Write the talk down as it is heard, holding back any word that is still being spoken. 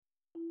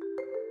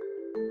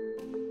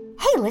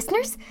Hey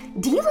listeners,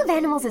 do you love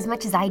animals as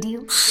much as I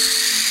do?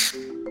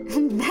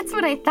 That's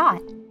what I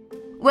thought.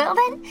 Well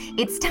then,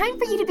 it's time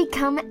for you to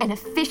become an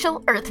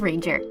official Earth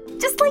Ranger,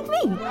 just like me.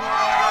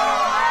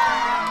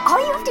 All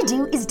you have to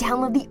do is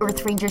download the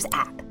Earth Rangers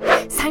app,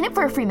 sign up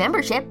for a free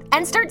membership,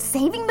 and start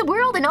saving the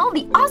world and all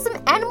the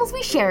awesome animals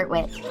we share it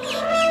with.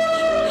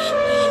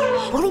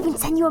 We'll even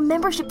send you a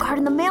membership card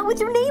in the mail with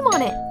your name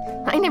on it.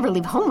 I never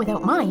leave home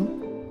without mine.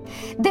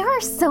 There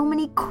are so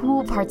many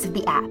cool parts of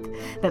the app,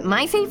 but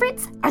my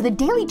favorites are the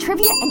daily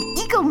trivia and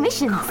eco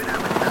missions.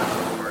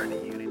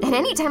 And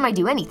anytime I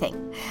do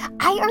anything,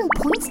 I earn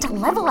points to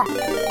level up.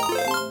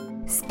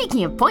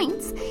 Speaking of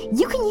points,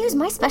 you can use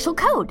my special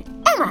code,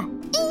 EMMA,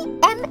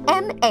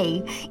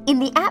 E-M-M-A, in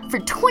the app for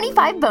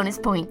 25 bonus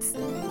points.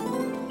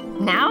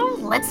 Now,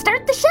 let's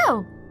start the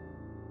show.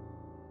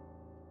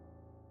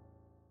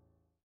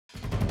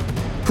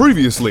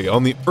 Previously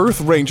on the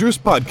Earth Rangers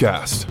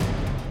podcast.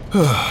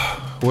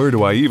 Where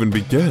do I even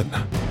begin?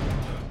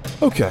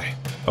 Okay,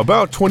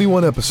 about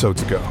 21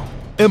 episodes ago,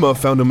 Emma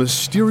found a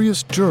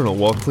mysterious journal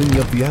while cleaning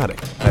up the attic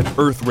at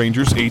Earth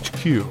Rangers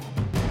HQ.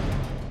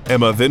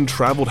 Emma then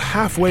traveled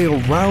halfway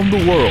around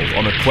the world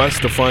on a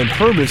quest to find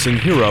her missing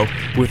hero,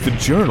 with the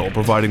journal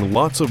providing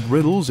lots of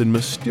riddles and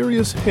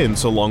mysterious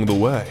hints along the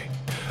way,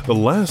 the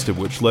last of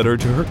which led her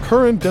to her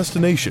current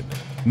destination,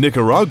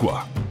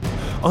 Nicaragua.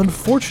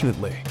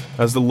 Unfortunately,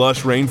 as the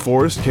lush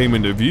rainforest came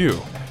into view,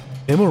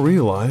 Emma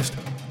realized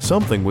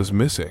something was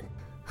missing.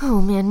 Oh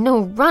man,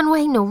 no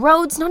runway, no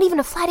roads, not even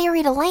a flat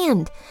area to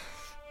land.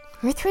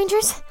 Earth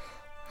Rangers?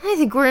 I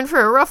think we're in for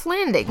a rough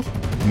landing.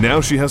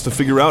 Now she has to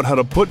figure out how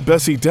to put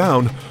Bessie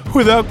down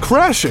without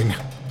crashing.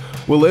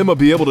 Will Emma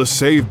be able to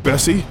save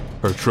Bessie,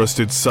 her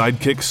trusted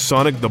sidekick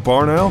Sonic the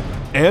Barn Owl,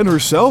 and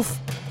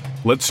herself?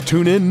 Let's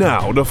tune in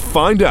now to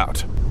find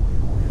out.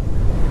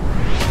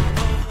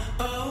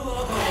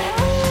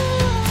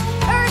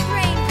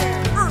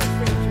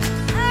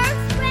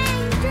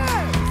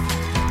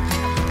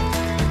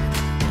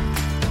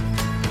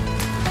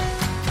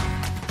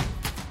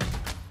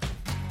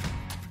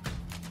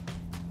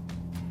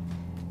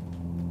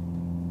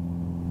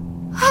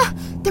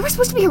 There was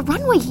supposed to be a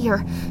runway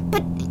here,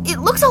 but it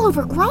looks all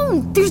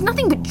overgrown. There's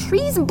nothing but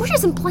trees and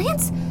bushes and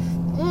plants.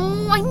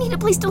 I need a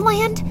place to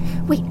land.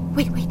 Wait.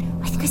 I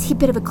think I see a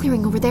bit of a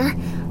clearing over there.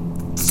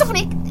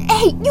 Sonic,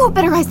 hey, you have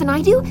better eyes than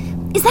I do.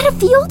 Is that a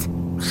field?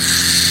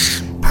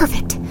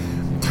 Perfect.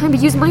 Time to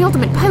use my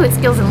ultimate pilot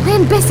skills and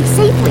land Bessie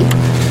safely.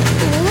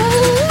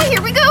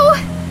 Here we go.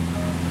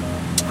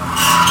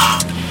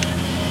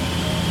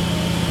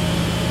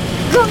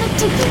 Gonna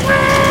take you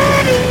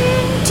right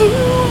into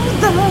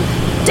the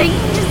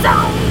danger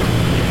zone.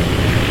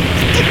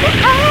 Stick your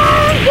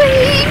way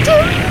to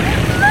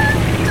the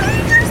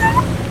danger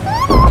zone.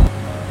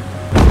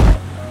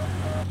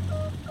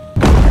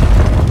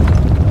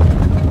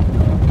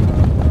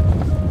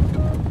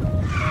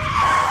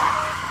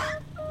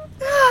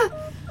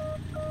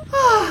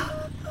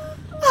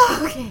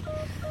 Okay.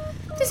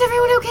 Is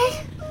everyone okay?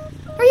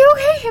 Are you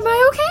okay? Am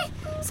I okay?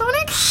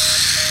 Sonic?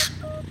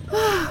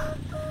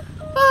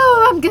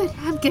 Oh, I'm good.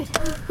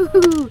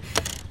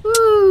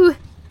 Ooh.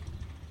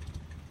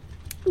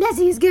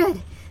 Bessie is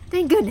good.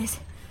 Thank goodness.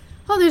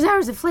 All those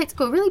hours of flight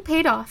school really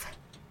paid off.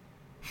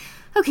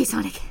 Okay,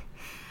 Sonic.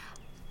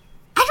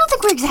 I don't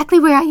think we're exactly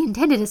where I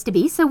intended us to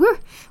be, so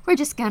we're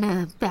just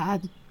gonna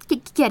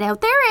get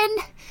out there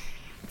and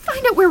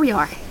find out where we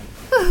are.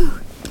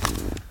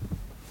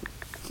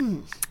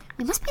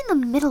 We must be in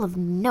the middle of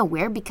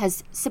nowhere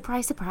because,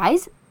 surprise,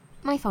 surprise,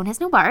 my phone has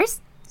no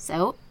bars,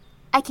 so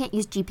I can't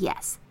use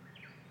GPS.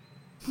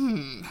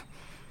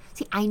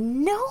 See, I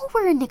know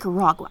we're in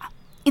Nicaragua,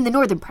 in the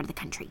northern part of the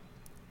country,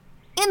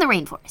 in the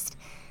rainforest.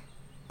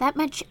 That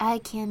much I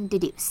can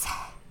deduce.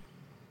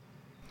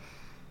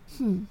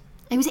 I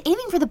was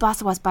aiming for the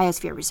Bossawas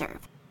Biosphere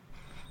Reserve.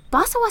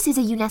 Bossawas is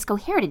a UNESCO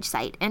heritage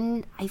site,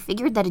 and I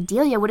figured that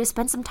Adelia would have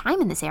spent some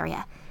time in this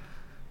area.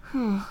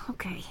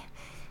 Okay.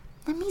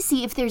 Let me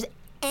see if there's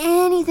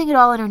anything at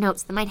all in her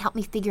notes that might help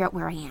me figure out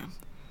where I am.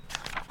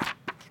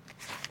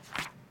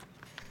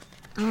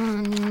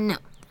 No,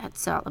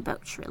 that's all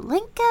about Sri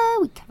Lanka.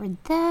 We covered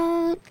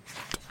that.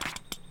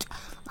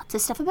 Lots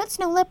of stuff about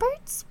snow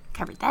leopards.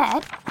 Covered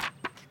that.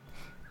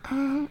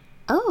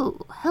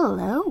 Oh,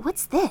 hello.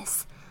 What's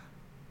this?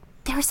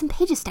 There are some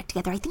pages stuck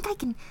together. I think I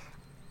can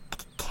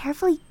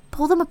carefully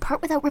pull them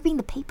apart without ripping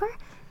the paper.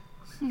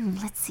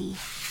 Let's see.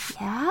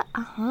 Yeah,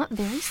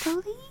 very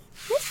slowly.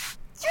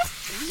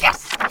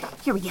 Yes!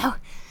 Here we go.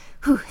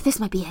 This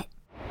might be it.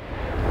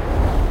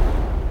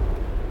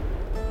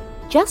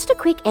 Just a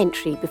quick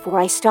entry before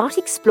I start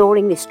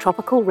exploring this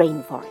tropical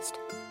rainforest.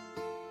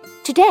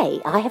 Today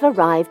I have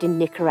arrived in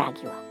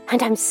Nicaragua,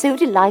 and I'm so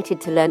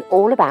delighted to learn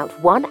all about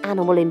one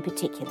animal in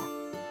particular,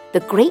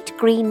 the great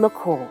green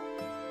macaw.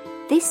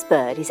 This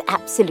bird is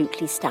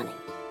absolutely stunning,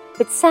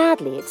 but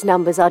sadly its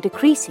numbers are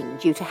decreasing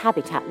due to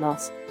habitat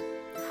loss.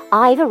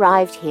 I've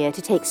arrived here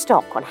to take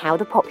stock on how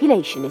the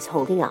population is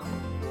holding up.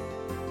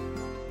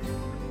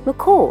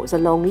 Macaws are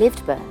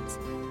long-lived birds.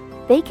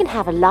 They can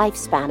have a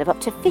lifespan of up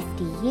to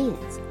 50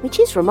 years, which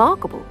is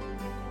remarkable.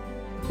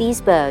 These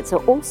birds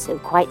are also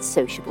quite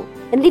sociable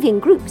and live in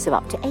groups of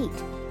up to 8.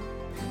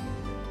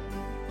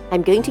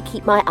 I'm going to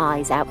keep my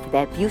eyes out for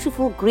their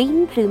beautiful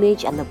green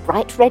plumage and the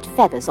bright red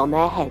feathers on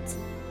their heads.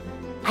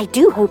 I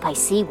do hope I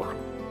see one.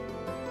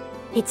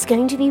 It's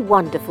going to be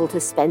wonderful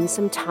to spend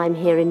some time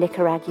here in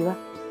Nicaragua.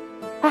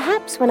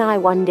 Perhaps when I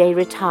one day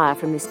retire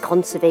from this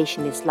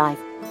conservationist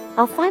life,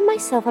 I'll find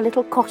myself a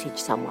little cottage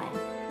somewhere,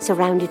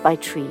 surrounded by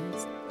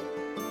trees.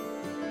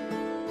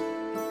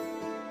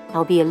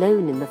 I'll be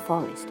alone in the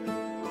forest,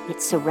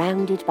 yet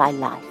surrounded by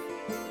life.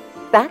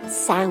 That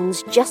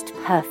sounds just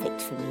perfect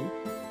for me.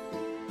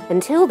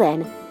 Until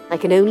then, I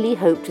can only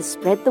hope to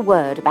spread the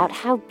word about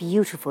how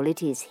beautiful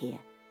it is here,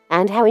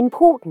 and how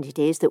important it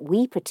is that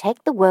we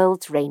protect the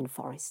world's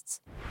rainforests.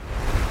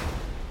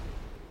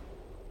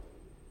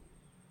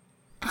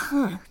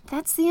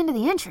 That's the end of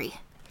the entry.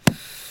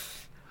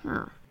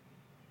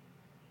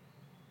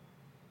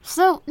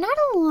 So, not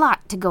a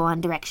lot to go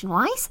on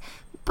direction-wise,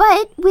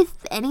 but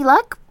with any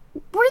luck,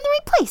 we're in the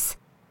right place.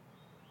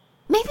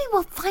 Maybe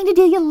we'll find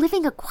Adelia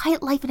living a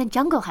quiet life in a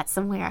jungle hut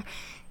somewhere.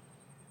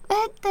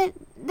 But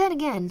then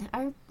again,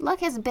 our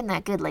luck hasn't been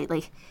that good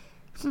lately.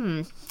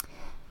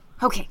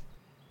 Okay,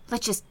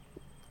 let's just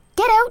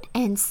get out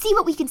and see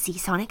what we can see,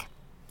 Sonic.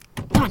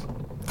 Come on,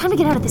 time to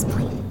get out of this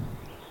plane.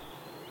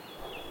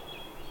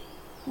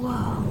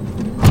 Whoa.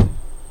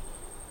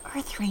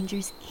 Earth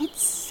Rangers,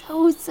 it's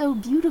so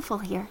beautiful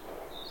here.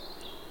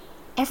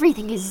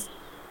 Everything is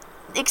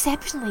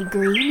exceptionally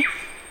green.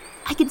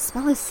 I can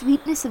smell the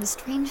sweetness of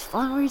strange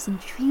flowers and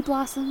tree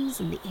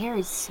blossoms, and the air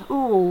is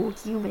so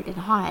humid and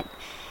hot.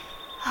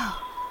 Oh.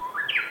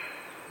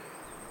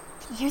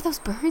 Can you hear those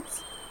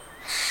birds?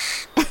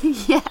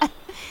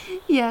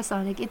 Yeah,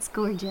 Sonic, it's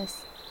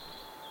gorgeous.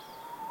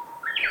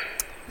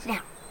 Now,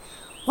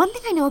 one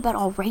thing I know about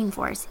all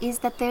rainforests is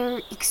that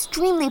they're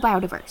extremely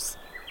biodiverse.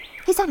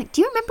 Hey, Sonic,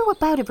 do you remember what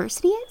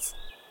biodiversity is?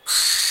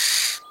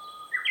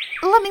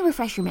 Let me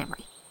refresh your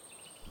memory.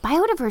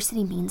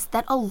 Biodiversity means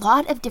that a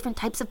lot of different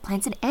types of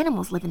plants and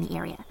animals live in the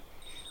area.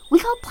 We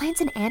call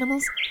plants and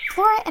animals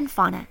flora and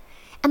fauna,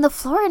 and the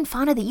flora and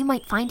fauna that you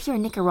might find here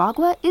in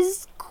Nicaragua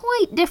is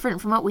quite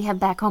different from what we have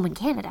back home in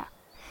Canada.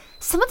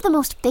 Some of the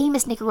most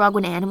famous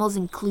Nicaraguan animals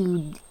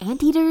include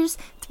anteaters,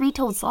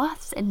 three-toed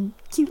sloths, and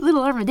cute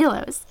little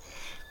armadillos.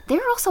 There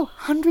are also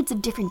hundreds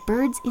of different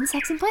birds,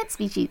 insects, and plant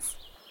species.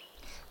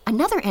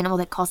 Another animal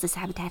that calls this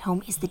habitat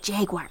home is the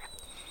jaguar.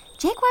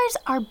 Jaguars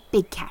are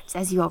big cats,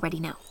 as you already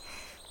know.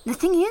 The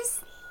thing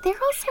is, they're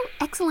also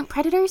excellent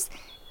predators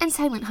and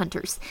silent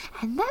hunters,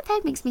 and that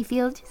fact makes me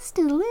feel just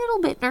a little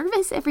bit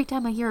nervous every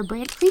time I hear a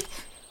branch creak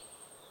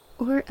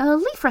or a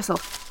leaf rustle.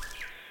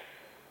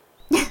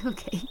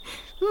 Okay,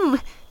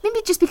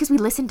 maybe just because we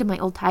listened to my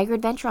old tiger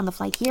adventure on the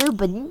flight here,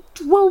 but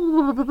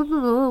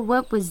whoa,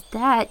 what was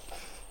that?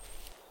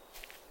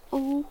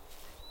 Oh,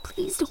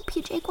 please don't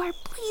be a jaguar.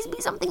 Please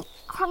be something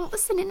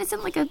harmless and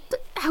innocent like a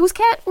house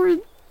cat or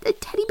a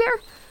teddy bear.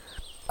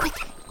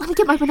 Quick, let me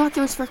get my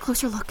binoculars for a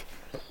closer look.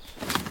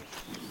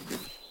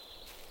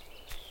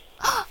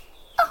 Oh!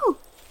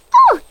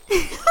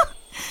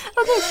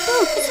 Okay, no,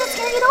 it's not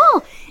scary at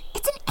all.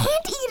 It's an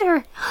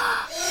anteater.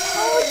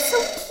 Oh, it's so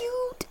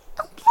cute.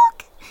 Oh,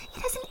 look,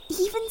 it has an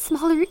even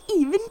smaller,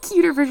 even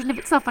cuter version of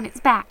itself on its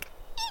back.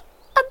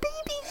 A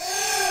baby.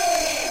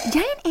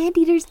 Giant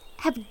anteaters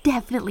have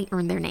definitely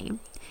earned their name.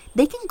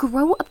 They can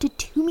grow up to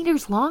 2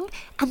 meters long,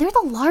 and they're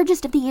the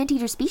largest of the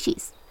anteater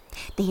species.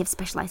 They have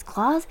specialized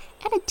claws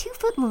and a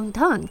 2-foot-long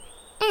tongue,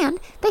 and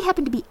they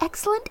happen to be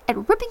excellent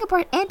at ripping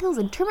apart anthills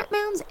and termite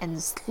mounds and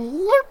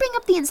slurping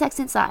up the insects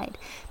inside.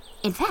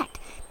 In fact,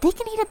 they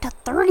can eat up to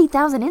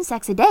 30,000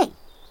 insects a day.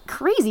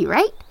 Crazy,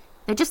 right?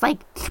 They're just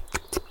like...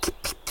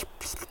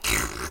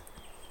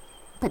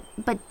 But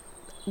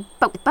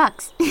with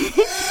bugs.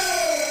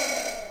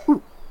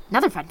 Ooh,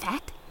 another fun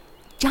fact.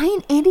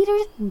 Giant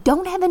anteaters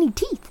don't have any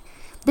teeth.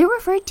 They're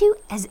referred to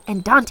as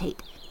endontate.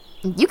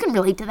 You can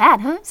relate to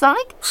that, huh,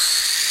 Sonic?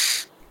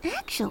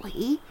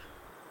 Actually,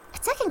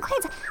 at second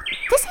glance,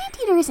 this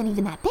anteater isn't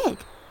even that big.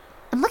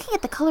 And looking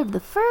at the color of the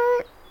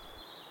fur...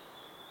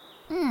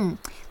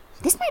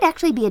 this might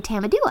actually be a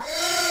tamadua.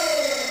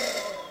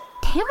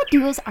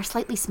 Tamaduas are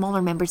slightly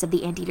smaller members of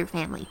the anteater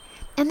family,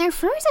 and their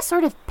fur is a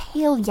sort of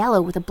pale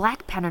yellow with a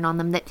black pattern on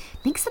them that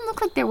makes them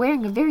look like they're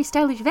wearing a very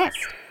stylish vest.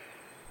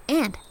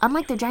 And,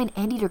 unlike their giant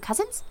anteater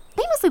cousins,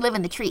 they mostly live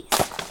in the trees.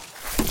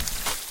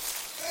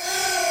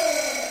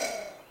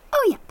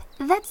 Oh, yep,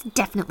 that's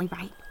definitely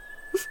right.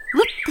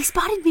 Look, they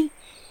spotted me,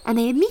 and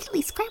they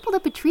immediately scrambled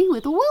up a tree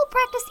with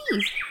well-practiced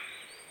ease.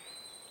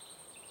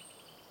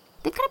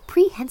 They've got a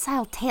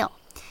prehensile tail.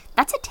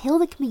 That's a tail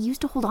that can be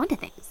used to hold on to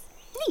things.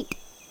 Neat.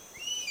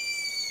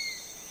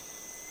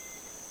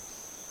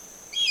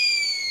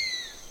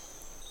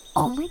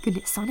 Oh my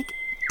goodness, Sonic,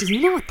 do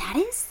you know what that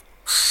is?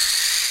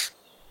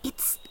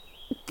 It's...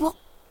 well,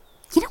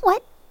 you know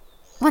what?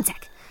 One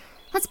sec.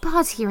 Let's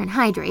pause here and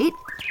hydrate.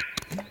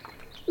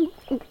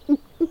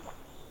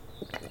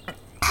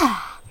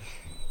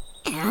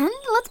 And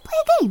let's play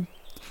a game.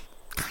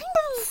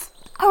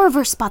 now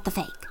reverse spot the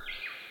fake.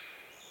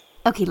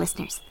 Okay,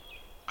 listeners,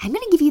 I'm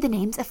going to give you the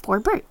names of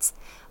 4 birds,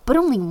 but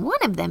only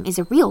one of them is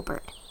a real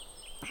bird.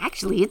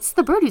 Actually, it's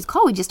the bird whose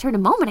call we just heard a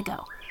moment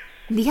ago.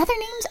 The other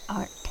names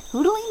are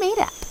totally made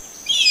up.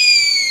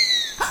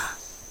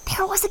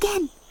 There it was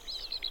again.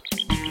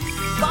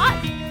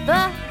 Spot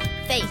the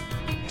fake.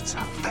 It's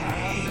a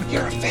fake.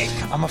 You're a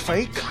fake. I'm a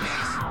fake.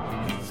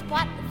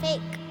 Spot the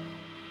fake.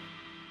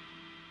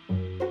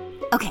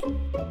 Okay,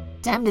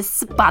 time to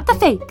spot the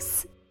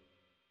fakes.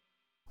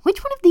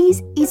 Which one of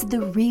these is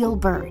the real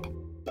bird?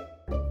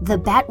 The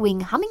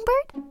batwing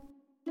hummingbird?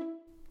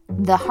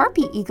 The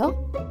harpy eagle?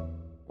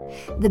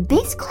 The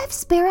bass-clef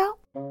sparrow?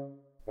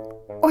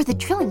 Or the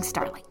trilling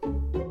starling?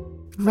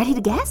 Ready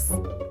to guess?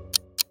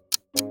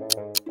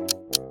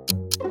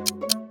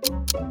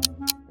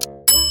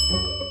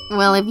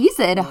 Well, if you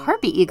said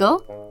harpy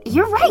eagle,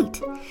 you're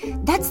right.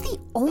 That's the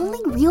only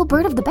real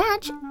bird of the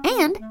batch,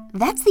 and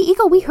that's the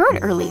eagle we heard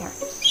earlier.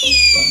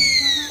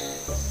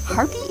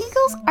 Harpy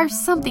eagles are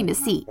something to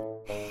see.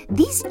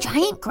 These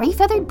giant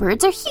gray-feathered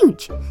birds are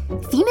huge.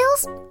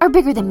 Females are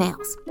bigger than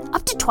males,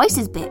 up to twice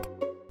as big.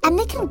 And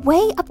they can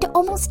weigh up to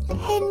almost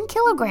 10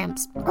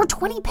 kilograms, or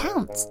 20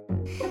 pounds.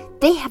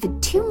 They have a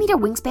 2-meter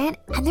wingspan,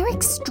 and they're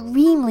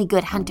extremely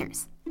good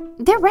hunters.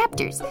 They're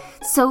raptors,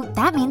 so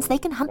that means they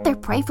can hunt their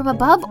prey from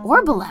above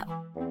or below.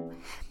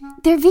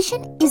 Their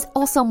vision is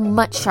also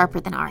much sharper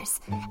than ours,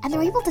 and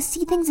they're able to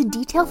see things in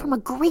detail from a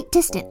great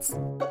distance.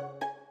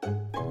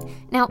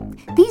 Now,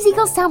 these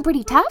eagles sound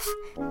pretty tough,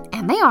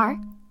 and they are,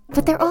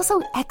 but they're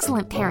also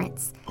excellent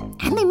parents,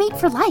 and they mate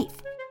for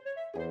life.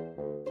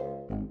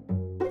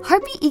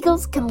 Harpy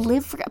eagles can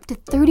live for up to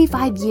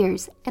 35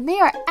 years, and they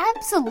are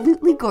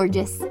absolutely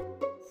gorgeous.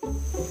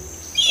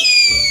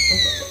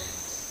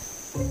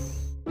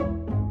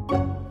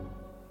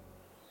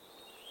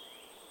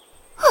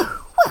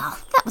 Well,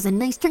 that was a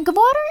nice drink of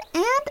water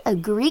and a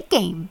great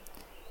game.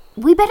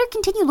 We better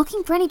continue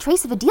looking for any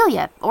trace of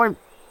Adelia, or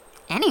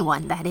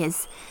anyone, that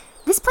is.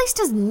 This place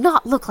does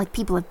not look like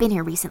people have been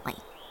here recently.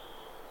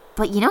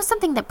 But you know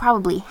something that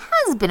probably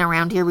has been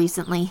around here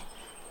recently?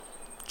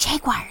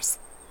 Jaguars.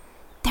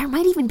 There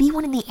might even be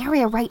one in the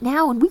area right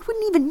now, and we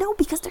wouldn't even know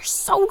because they're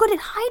so good at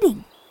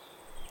hiding.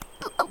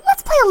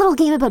 Let's play a little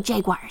game about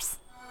jaguars.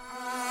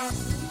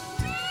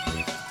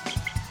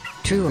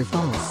 True or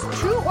false?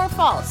 True or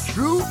false?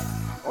 True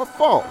or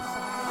false?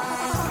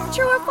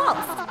 True or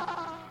false?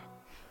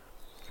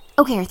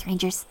 Okay, Earth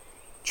Rangers.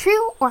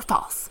 True or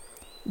false?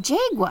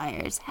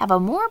 Jaguars have a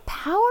more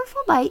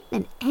powerful bite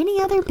than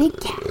any other big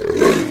cat.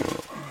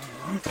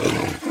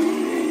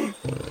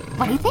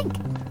 What do you think?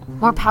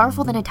 More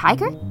powerful than a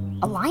tiger?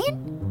 A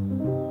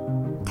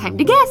lion? Time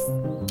to guess.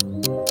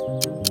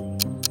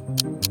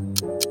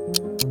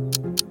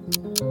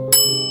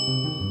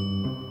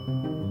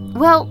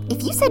 Well,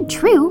 if you said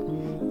true,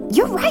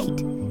 you're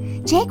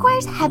right.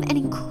 Jaguars have an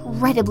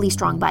incredibly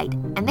strong bite,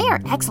 and they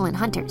are excellent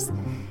hunters.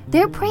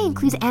 Their prey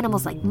includes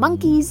animals like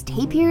monkeys,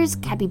 tapirs,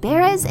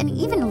 capybaras, and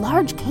even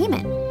large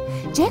caiman.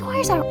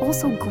 Jaguars are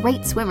also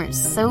great swimmers,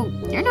 so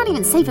you're not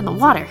even safe in the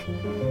water.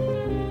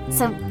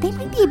 So they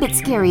might be a bit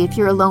scary if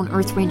you're a lone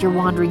Earth Ranger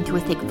wandering through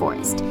a thick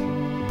forest.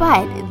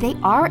 But they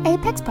are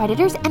apex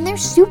predators, and they're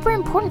super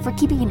important for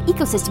keeping an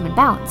ecosystem in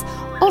balance.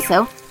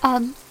 Also,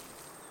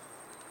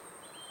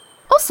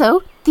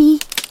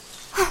 Did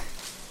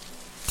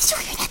you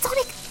hear that,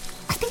 Sonic?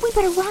 I think we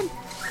better run.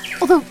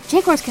 Although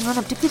Jaguars can run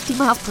up to 50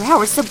 miles per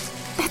hour, so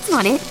that's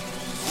not it.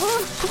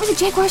 What were the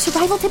Jaguar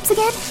survival tips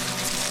again?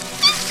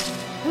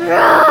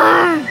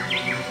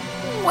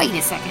 Wait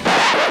a second.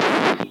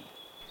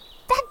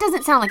 That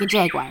doesn't sound like a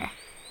Jaguar.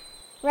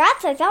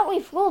 Rats, I thought we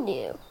fooled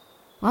you.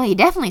 Well, you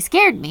definitely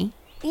scared me.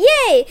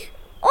 Yay!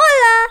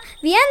 Hola!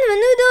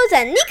 Bienvenidos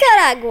a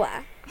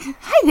Nicaragua.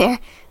 Hi there.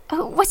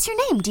 What's your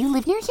name? Do you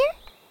live near here?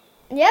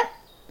 Yep.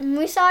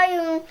 We saw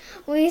you.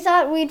 We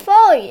thought we'd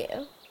follow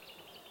you.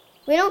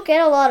 We don't get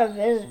a lot of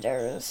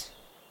visitors.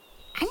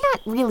 I'm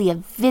not really a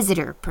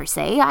visitor, per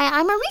se.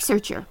 I'm a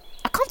researcher,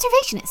 a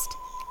conservationist,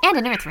 and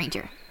an Earth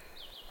Ranger.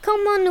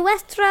 Como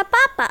nuestra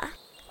papa.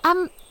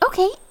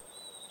 Okay.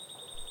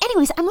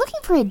 Anyways, I'm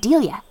looking for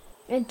Adelia.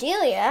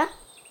 Adelia?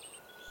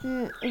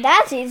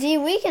 That's easy.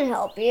 We can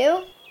help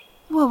you.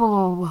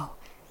 Whoa.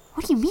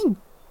 What do you mean?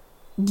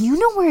 Do you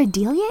know where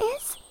Adelia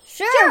is?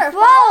 Sure,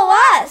 follow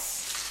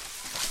us.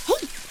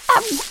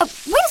 Hey,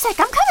 wait a sec,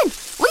 I'm coming.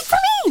 Wait for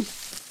me.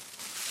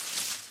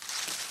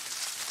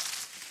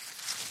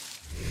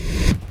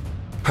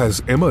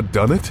 Has Emma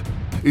done it?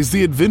 Is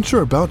the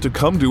adventure about to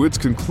come to its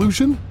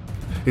conclusion?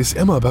 Is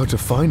Emma about to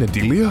find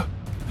Adelia?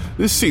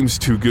 This seems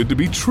too good to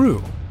be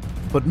true.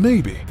 But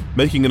maybe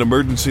making an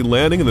emergency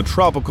landing in the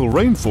tropical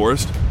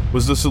rainforest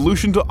was the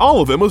solution to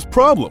all of Emma's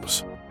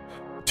problems.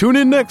 Tune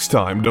in next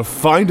time to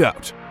find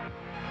out.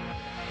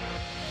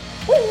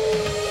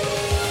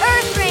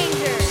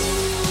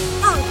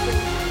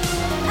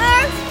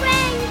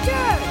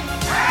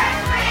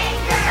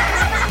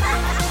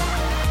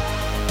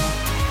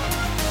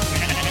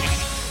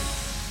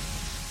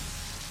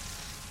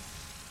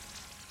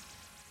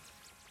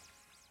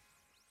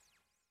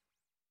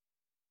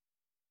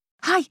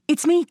 Hi,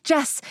 it's me,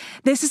 Jess.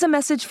 This is a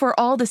message for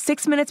all the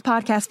 6 Minutes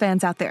podcast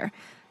fans out there.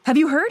 Have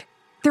you heard?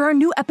 There are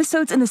new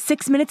episodes in the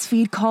 6 Minutes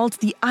feed called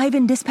the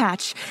Ivan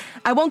Dispatch.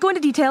 I won't go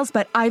into details,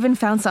 but Ivan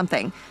found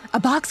something. A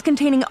box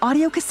containing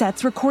audio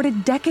cassettes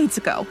recorded decades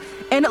ago,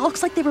 and it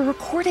looks like they were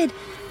recorded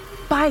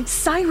by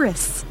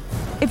Cyrus.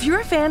 If you're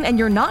a fan and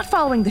you're not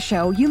following the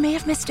show, you may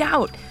have missed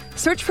out.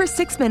 Search for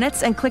 6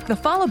 Minutes and click the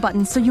follow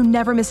button so you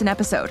never miss an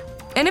episode.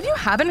 And if you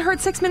haven't heard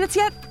 6 Minutes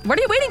yet, what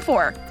are you waiting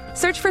for?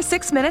 Search for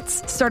 6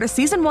 Minutes, start a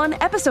Season 1,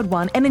 Episode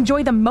 1, and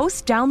enjoy the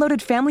most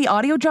downloaded family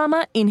audio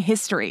drama in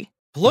history.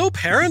 Hello,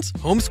 parents,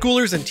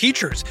 homeschoolers, and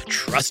teachers.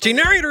 Trusty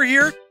narrator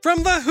here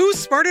from the Who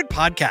Smarted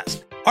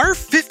podcast. Our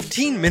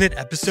 15-minute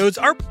episodes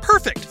are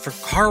perfect for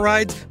car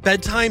rides,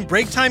 bedtime,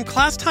 break time,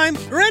 class time,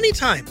 or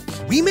anytime.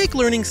 We make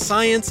learning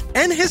science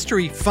and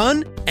history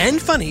fun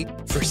and funny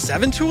for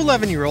 7 to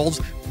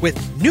 11-year-olds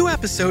with new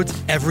episodes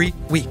every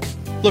week.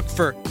 Look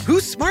for Who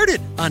Smarted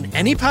on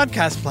any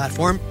podcast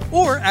platform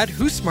or at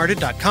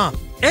whosmarted.com.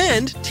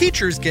 And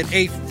teachers get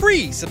a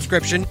free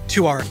subscription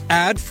to our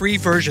ad-free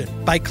version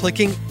by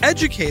clicking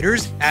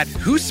educators at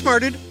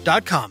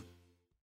whosmarted.com.